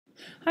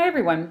Hi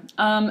everyone.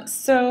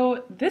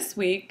 So this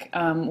week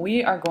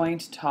we are going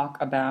to talk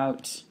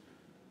about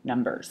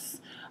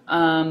numbers.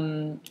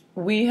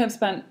 We have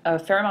spent a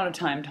fair amount of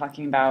time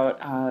talking about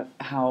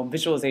how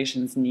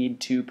visualizations need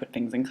to put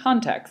things in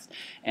context.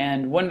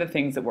 And one of the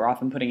things that we're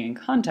often putting in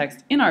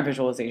context in our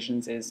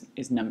visualizations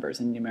is numbers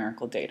and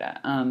numerical data.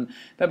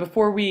 But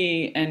before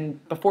we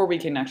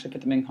can actually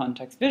put them in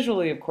context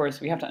visually, of course,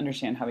 we have to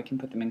understand how we can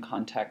put them in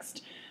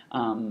context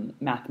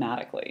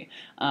mathematically.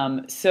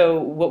 So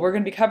what we're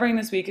going to be covering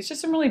this week is just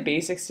some really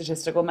basic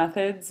statistical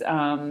methods,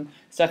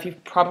 stuff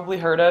you've probably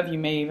heard of. You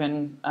may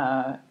even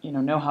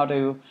know how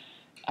to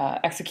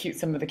execute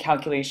some of the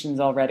calculations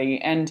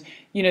already. And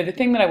the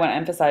thing that I want to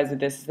emphasize with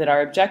this is that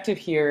our objective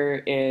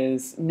here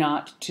is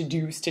not to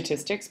do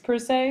statistics per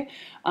se,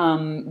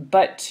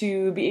 but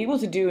to be able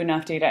to do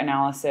enough data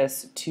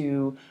analysis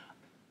to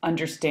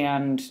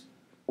understand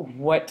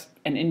what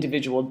an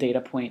individual data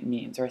point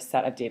means or a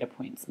set of data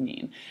points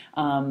mean.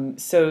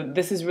 So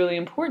this is really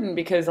important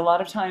because a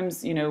lot of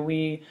times,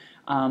 we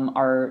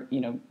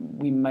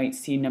we might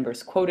see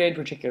numbers quoted,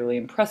 particularly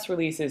in press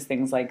releases,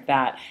 things like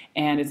that,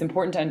 and it's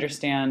important to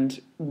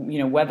understand,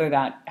 whether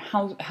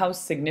how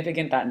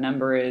significant that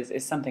number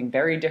is something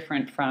very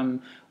different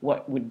from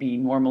what would be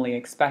normally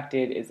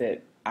expected. Is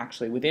it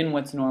actually within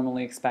what's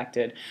normally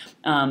expected?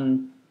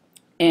 And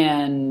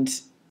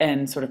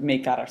sort of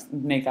make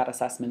that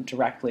assessment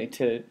directly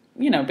to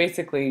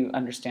basically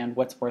understand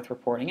what's worth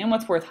reporting and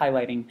what's worth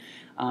highlighting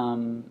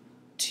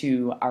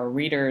to our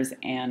readers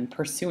and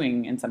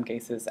pursuing in some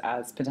cases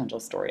as potential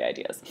story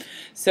ideas.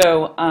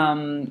 So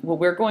what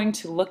we're going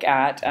to look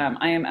at,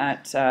 I am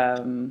at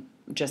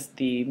just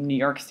the New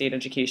York State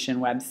Education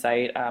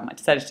website. I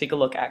decided to take a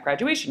look at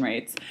graduation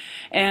rates,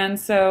 and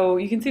so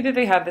you can see that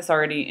they have this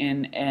already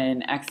in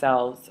an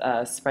Excel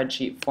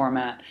spreadsheet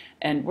format,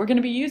 and we're going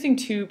to be using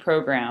two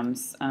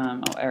programs.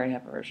 Oh, I already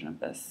have a version of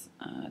this,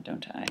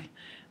 don't I?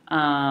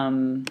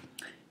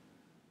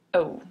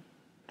 Oh,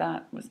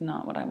 that was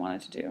not what I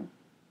wanted to do.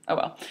 Oh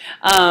well.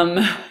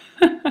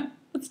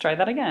 Let's try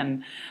that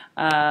again.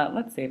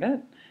 Let's save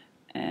it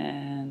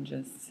and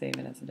just save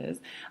it as it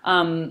is.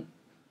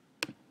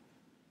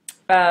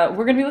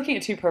 We're going to be looking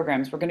at two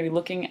programs. We're going to be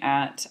looking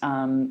at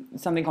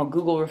something called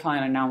Google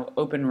Refine and now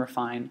Open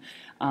Refine,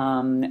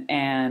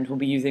 and we'll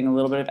be using a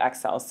little bit of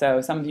Excel.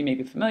 So some of you may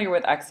be familiar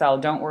with Excel.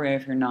 Don't worry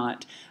if you're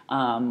not.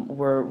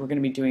 We're going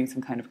to be doing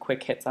some kind of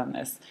quick hits on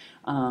this.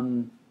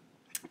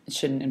 It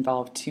shouldn't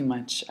involve too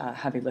much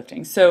heavy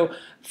lifting. So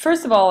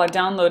first of all, I've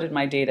downloaded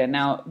my data.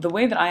 Now, the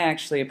way that I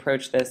actually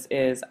approach this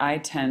is I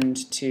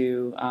tend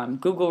to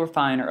Google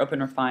Refine or Open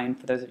Refine,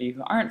 for those of you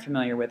who aren't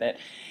familiar with it,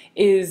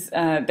 is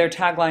their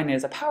tagline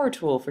is a power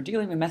tool for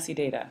dealing with messy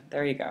data.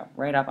 There you go,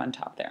 right up on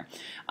top there.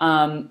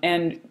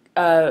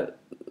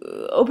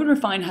 Open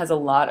Refine has a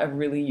lot of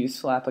really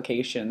useful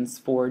applications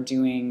for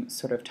doing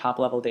sort of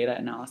top-level data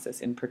analysis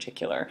in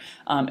particular.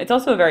 It's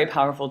also a very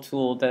powerful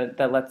tool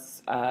that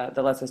lets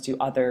us do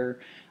other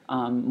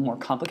more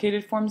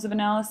complicated forms of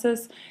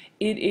analysis.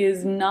 It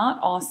is not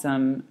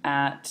awesome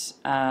at,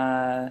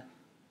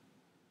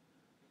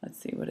 let's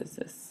see, what is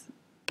this?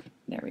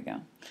 There we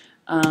go.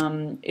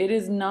 It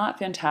is not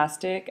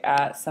fantastic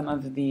at some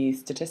of the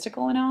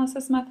statistical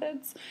analysis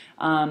methods,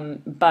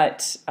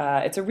 but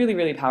it's a really,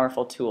 really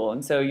powerful tool.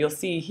 And so you'll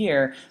see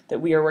here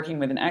that we are working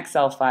with an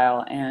Excel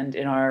file, and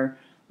in our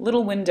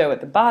little window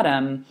at the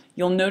bottom,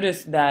 you'll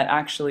notice that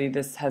actually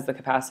this has the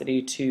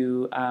capacity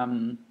to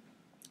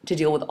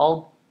deal with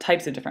all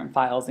types of different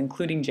files,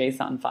 including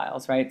JSON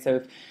files, right? So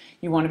if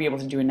you want to be able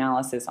to do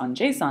analysis on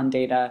JSON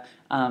data,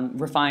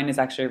 Refine is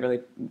actually really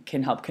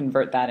can help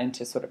convert that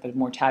into sort of a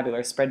more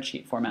tabular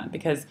spreadsheet format,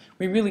 because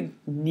we really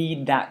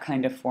need that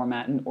kind of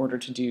format in order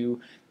to do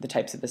the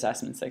types of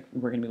assessments like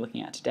we're going to be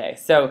looking at today.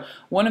 So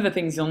one of the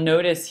things you'll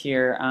notice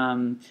here,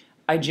 I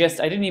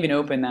didn't even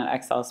open that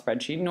Excel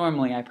spreadsheet.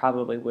 Normally I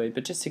probably would,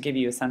 but just to give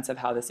you a sense of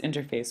how this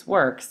interface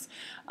works,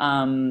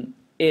 you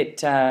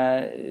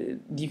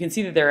can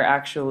see that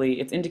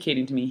it's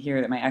indicating to me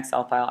here that my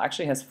Excel file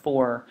actually has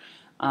four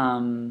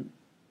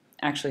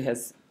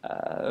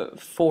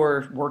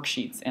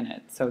worksheets in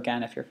it. So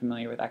again, if you're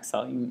familiar with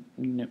Excel, you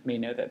may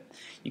know that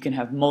you can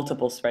have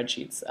multiple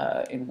spreadsheets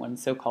in one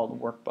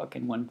so-called workbook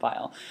in one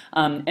file.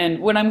 And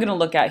what I'm going to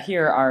look at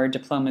here are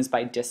diplomas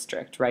by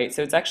district, right?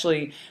 So it's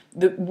actually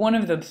one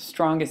of the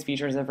strongest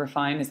features of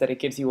Refine is that it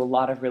gives you a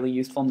lot of really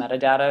useful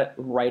metadata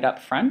right up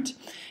front.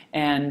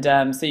 And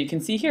so you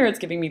can see here it's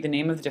giving me the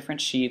name of the different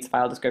sheets: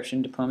 file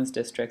description, diplomas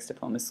districts,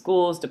 diplomas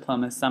schools,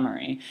 diplomas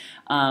summary.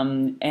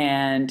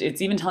 And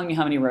it's even telling me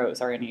how many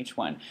rows are in each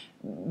one.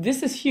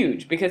 This is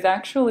huge because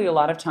actually a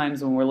lot of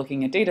times when we're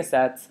looking at data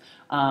sets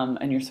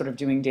and you're sort of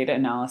doing data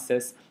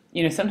analysis,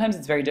 sometimes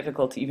it's very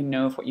difficult to even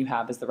know if what you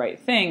have is the right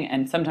thing,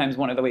 and sometimes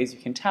one of the ways you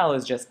can tell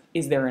is just,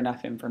 is there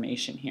enough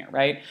information here,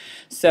 right?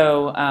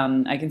 So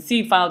I can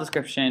see file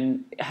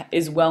description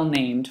is well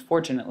named,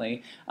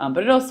 fortunately,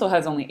 but it also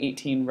has only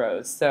 18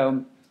 rows.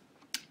 So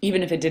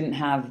even if it didn't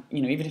have,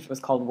 even if it was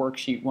called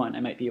worksheet 1, I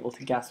might be able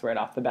to guess right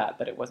off the bat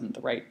that it wasn't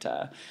the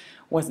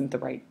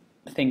right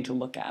thing to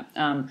look at.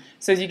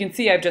 So as you can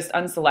see, I've just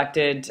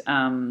unselected.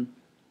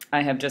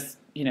 I have just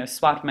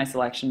swapped my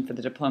selection for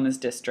the diplomas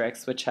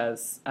districts, which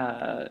has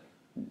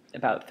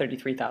about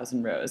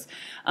 33,000 rows.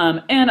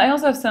 And I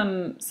also have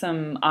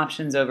some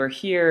options over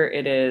here.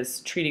 It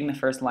is treating the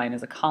first line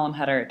as a column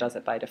header. It does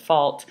it by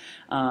default.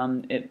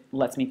 It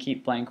lets me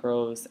keep blank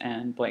rows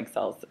and blank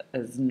cells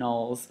as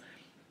nulls.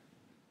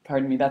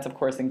 Pardon me, that's of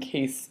course in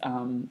case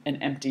an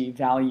empty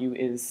value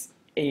is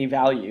a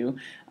value,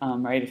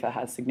 right, if it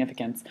has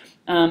significance.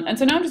 And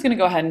so now I'm just going to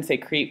go ahead and say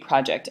create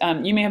project.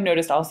 You may have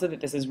noticed also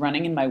that this is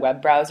running in my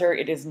web browser.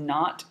 It is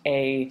not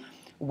a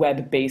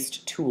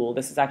web-based tool.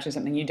 This is actually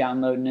something you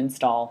download and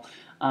install.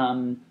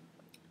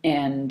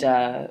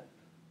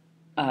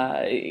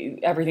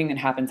 Everything that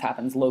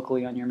happens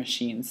locally on your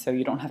machine, so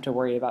you don't have to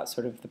worry about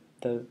sort of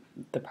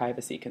the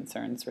privacy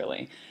concerns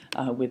really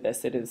with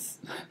this. It is,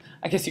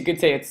 I guess you could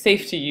say, it's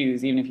safe to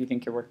use even if you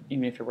think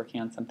even if you're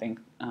working on something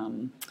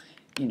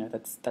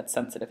that's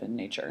sensitive in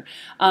nature.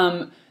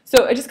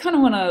 So I just kind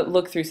of want to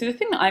look through. So the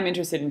thing that I'm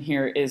interested in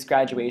here is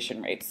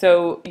graduation rate.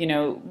 So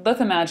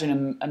let's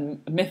imagine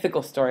a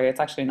mythical story. It's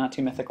actually not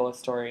too mythical a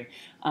story.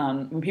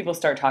 When people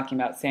start talking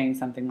about saying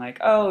something like,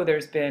 oh,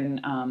 there's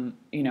been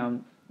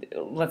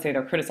let's say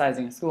they're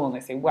criticizing a school and they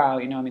say, wow,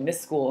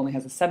 this school only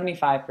has a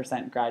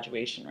 75%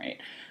 graduation rate,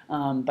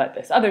 but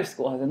this other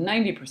school has a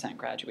 90%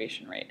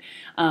 graduation rate.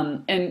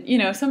 And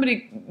if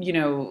somebody,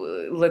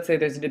 let's say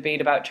there's a debate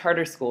about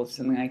charter schools or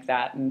something like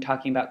that and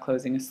talking about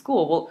closing a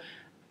school, well,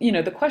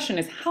 the question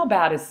is, how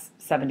bad is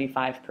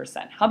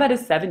 75%? How bad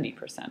is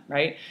 70%,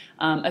 right?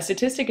 A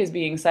statistic is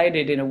being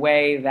cited in a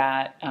way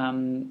that,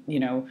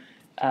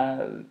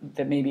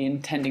 that may be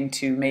intending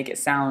to make it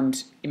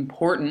sound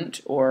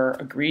important or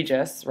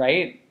egregious,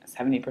 right?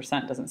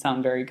 70% doesn't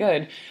sound very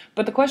good.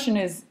 But the question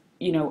is,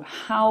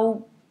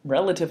 how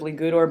relatively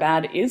good or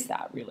bad is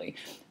that really?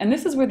 And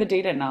this is where the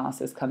data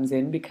analysis comes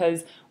in,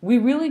 because we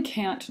really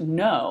can't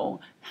know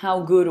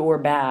how good or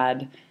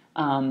bad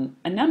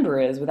a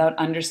number is without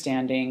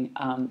understanding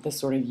the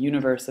sort of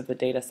universe of the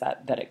data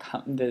set that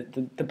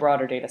the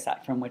broader data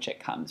set from which it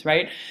comes,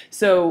 right?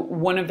 So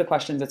one of the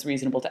questions that's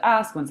reasonable to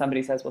ask when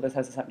somebody says, well, this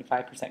has a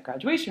 75%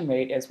 graduation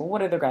rate is, well,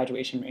 what are the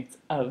graduation rates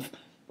of,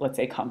 let's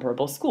say,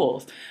 comparable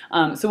schools?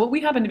 So what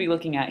we happen to be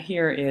looking at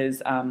here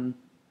is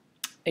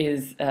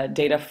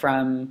data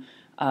from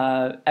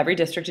every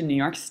district in New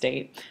York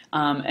State,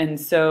 and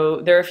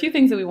so there are a few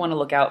things that we want to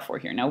look out for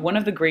here. Now, one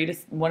of the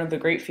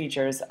great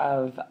features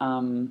of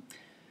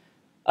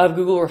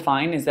Google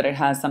Refine is that it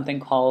has something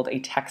called a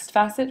text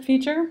facet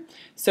feature.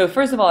 So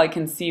first of all, I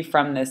can see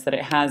from this that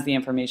it has the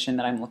information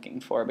that I'm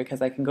looking for,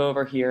 because I can go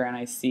over here and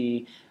I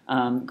see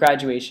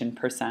graduation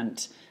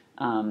percent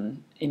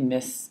in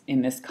this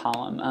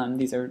column.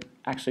 These are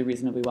actually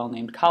reasonably well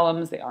named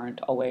columns. They aren't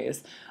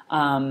always.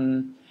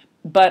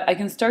 But I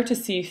can start to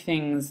see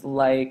things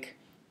like,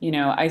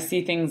 I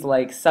see things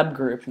like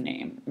subgroup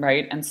name,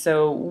 right? And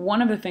so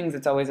one of the things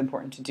that's always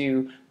important to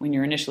do when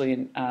you're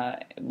initially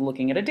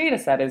looking at a data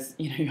set is,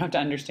 you have to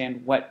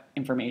understand what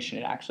information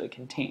it actually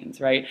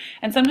contains, right?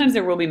 And sometimes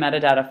there will be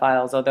metadata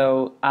files,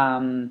 although,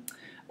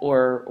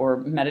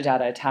 or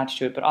metadata attached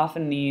to it, but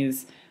often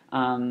these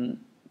may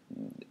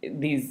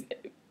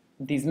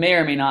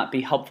or may not be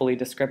helpfully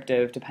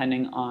descriptive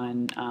depending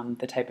on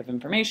the type of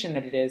information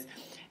that it is.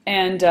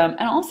 And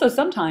also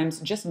sometimes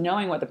just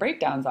knowing what the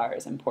breakdowns are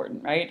is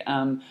important, right?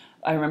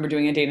 I remember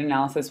doing a data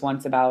analysis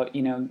once about,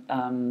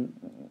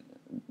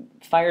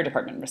 fire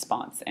department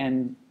response,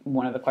 and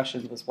one of the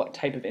questions was, what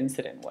type of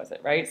incident was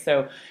it, right?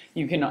 So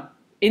you can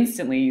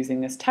instantly,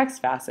 using this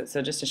text facet,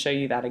 so just to show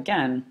you that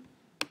again,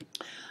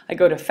 I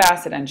go to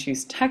facet and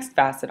choose text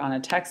facet on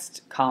a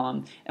text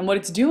column, and what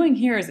it's doing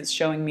here is it's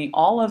showing me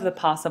all of the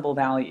possible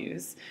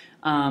values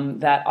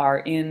that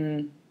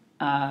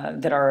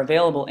are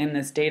available in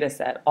this data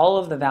set, all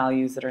of the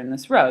values that are in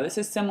this row. This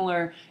is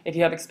similar, if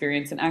you have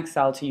experience in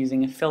Excel, to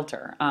using a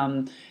filter.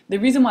 The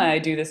reason why I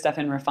do this stuff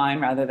in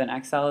Refine rather than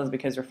Excel is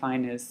because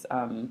Refine is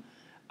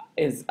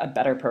a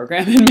better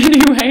program in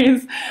many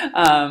ways,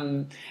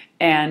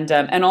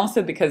 and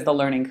also because the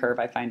learning curve,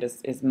 I find,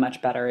 is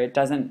much better. It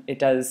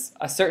does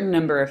a certain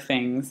number of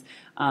things.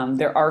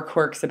 There are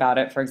quirks about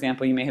it. For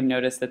example, you may have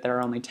noticed that there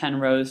are only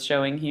 10 rows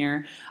showing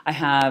here. I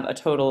have a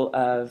total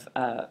of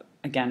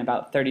again,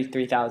 about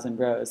 33,000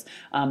 rows.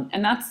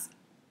 And that's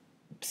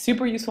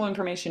super useful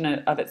information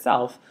of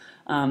itself,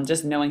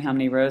 just knowing how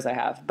many rows I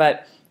have.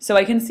 But so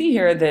I can see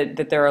here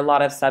that there are a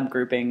lot of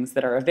subgroupings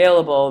that are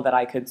available that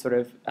I could sort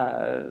of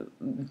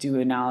do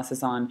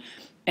analysis on.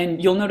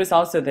 And you'll notice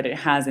also that it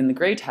has, in the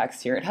gray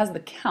text here, it has the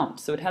count.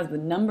 So it has the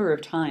number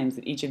of times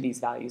that each of these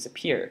values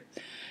appear.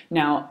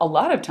 Now, a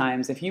lot of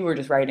times, if you were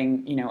just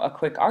writing, a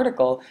quick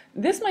article,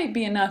 this might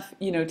be enough,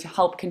 to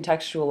help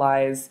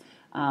contextualize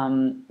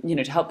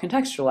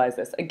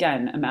this.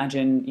 Again,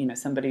 imagine,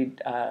 somebody,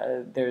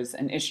 there's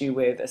an issue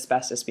with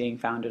asbestos being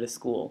found at a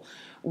school.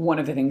 One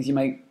of the things you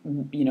might,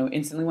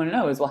 instantly want to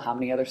know is, well, how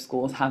many other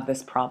schools have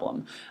this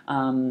problem?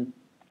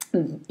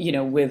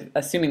 with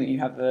assuming that you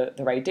have the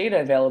right data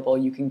available,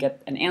 you can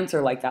get an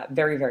answer like that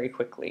very, very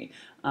quickly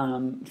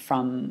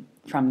from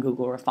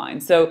Google Refine.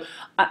 So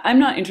I'm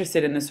not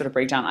interested in this sort of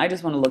breakdown. I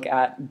just want to look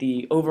at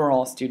the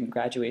overall student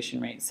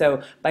graduation rate.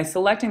 So by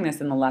selecting this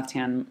in the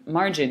left-hand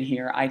margin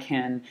here, I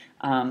can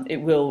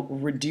it will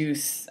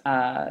reduce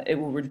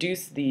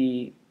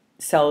the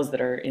cells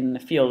that are in the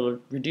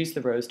field, reduce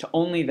the rows to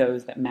only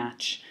those that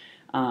match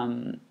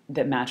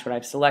what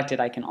I've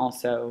selected. I can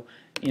also,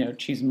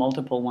 choose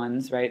multiple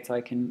ones, right? So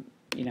I can,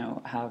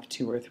 have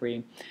 2 or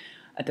 3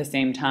 at the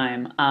same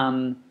time.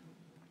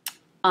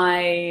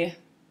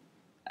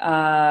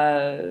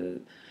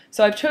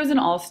 So I've chosen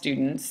all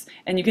students,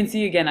 and you can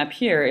see again up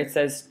here it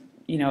says,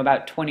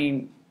 about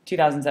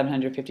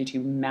 2,752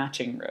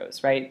 matching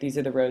rows, right? These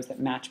are the rows that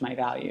match my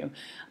value.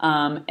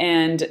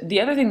 And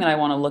the other thing that I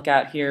want to look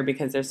at here,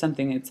 because there's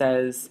something that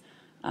says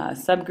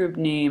subgroup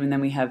name, and then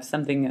we have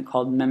something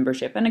called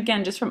membership. And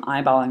again, just from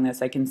eyeballing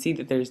this, I can see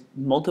that there's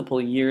multiple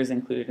years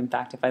included. In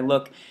fact, if I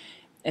look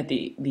at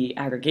the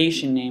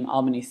aggregation name,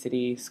 Albany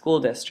City School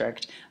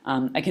District,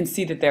 I can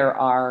see that there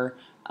are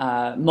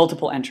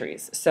multiple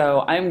entries.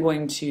 So I'm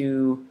going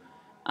to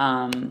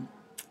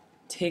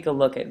take a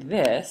look at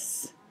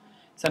this.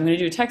 So I'm going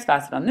to do a text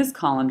facet on this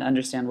column to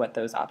understand what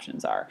those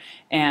options are.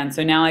 And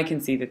so now I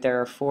can see that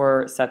there are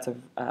 4 sets of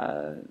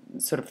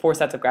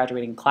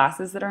graduating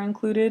classes that are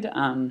included.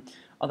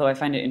 Although I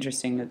find it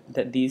interesting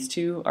that these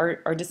 2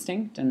 are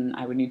distinct, and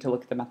I would need to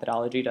look at the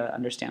methodology to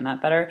understand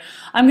that better.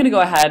 I'm going to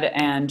go ahead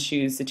and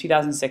choose the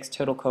 2006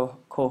 total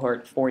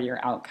cohort 4-year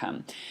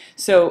outcome.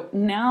 So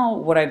now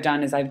what I've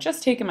done is I've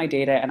just taken my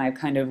data and I've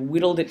kind of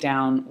whittled it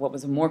down. What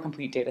was a more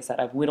complete data set,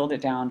 I've whittled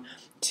it down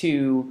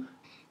to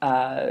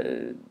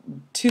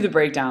the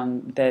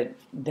breakdown that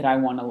I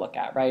want to look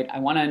at, right? I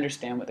want to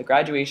understand what the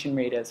graduation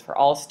rate is for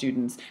all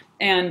students,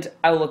 and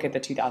I'll look at the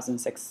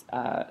 2006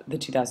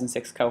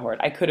 cohort.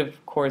 I could,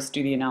 of course,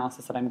 do the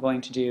analysis that I'm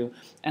going to do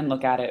and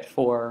look at it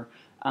for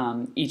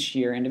each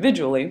year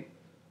individually,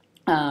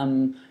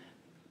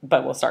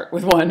 but we'll start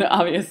with one,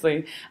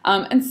 obviously.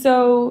 And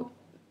so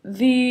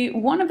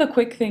one of the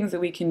quick things that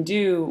we can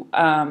do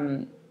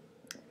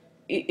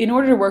in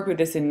order to work with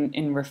this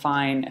in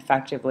Refine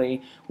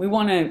effectively, we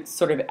want to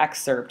sort of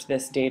excerpt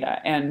this data.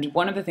 And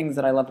one of the things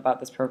that I love about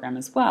this program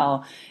as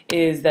well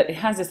is that it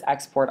has this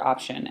export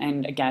option.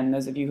 And again,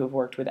 those of you who have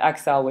worked with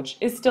Excel, which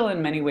is still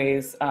in many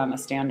ways a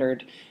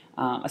standard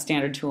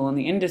tool in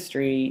the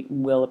industry,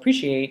 will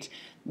appreciate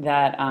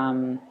that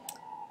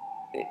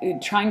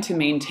trying to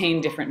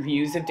maintain different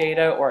views of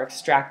data or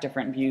extract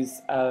different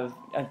views of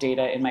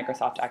data in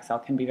Microsoft Excel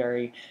can be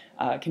very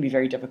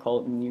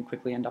difficult, and you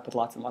quickly end up with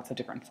lots and lots of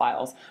different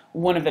files.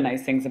 One of the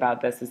nice things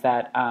about this is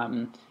that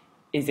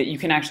you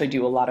can actually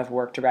do a lot of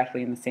work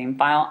directly in the same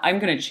file. I'm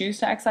going to choose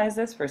to excise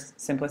this for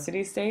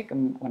simplicity's sake.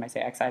 And when I say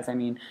excise, I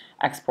mean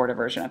export a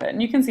version of it.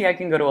 And you can see I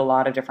can go to a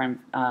lot of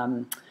different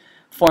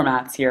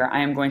formats here. I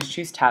am going to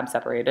choose tab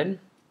separated.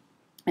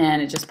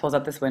 And it just pulls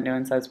up this window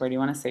and says, where do you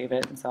want to save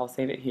it? And so I'll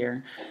save it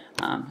here.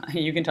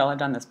 You can tell I've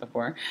done this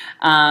before.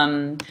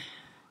 And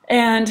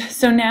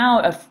so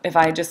now if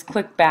I just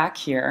click back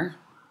here,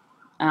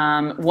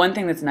 one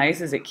thing that's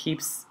nice is it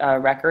keeps a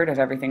record of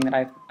everything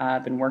that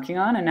I've been working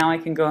on. And now I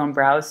can go and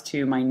browse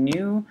to my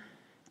new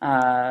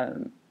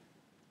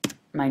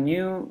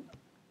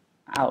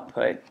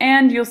output.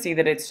 And you'll see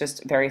that it's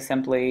just very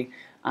simply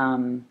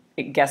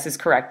it guesses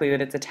correctly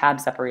that it's a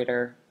tab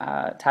separated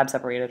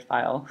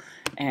file,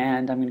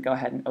 and I'm going to go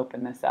ahead and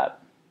open this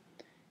up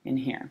in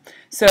here.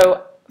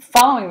 So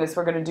following this,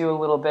 we're going to do a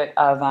little bit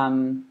of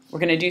we're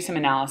going to do some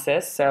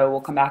analysis. So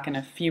we'll come back in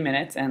a few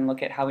minutes and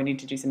look at how we need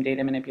to do some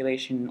data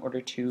manipulation in order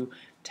to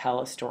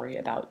tell a story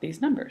about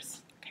these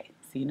numbers. Okay,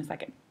 see you in a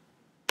second.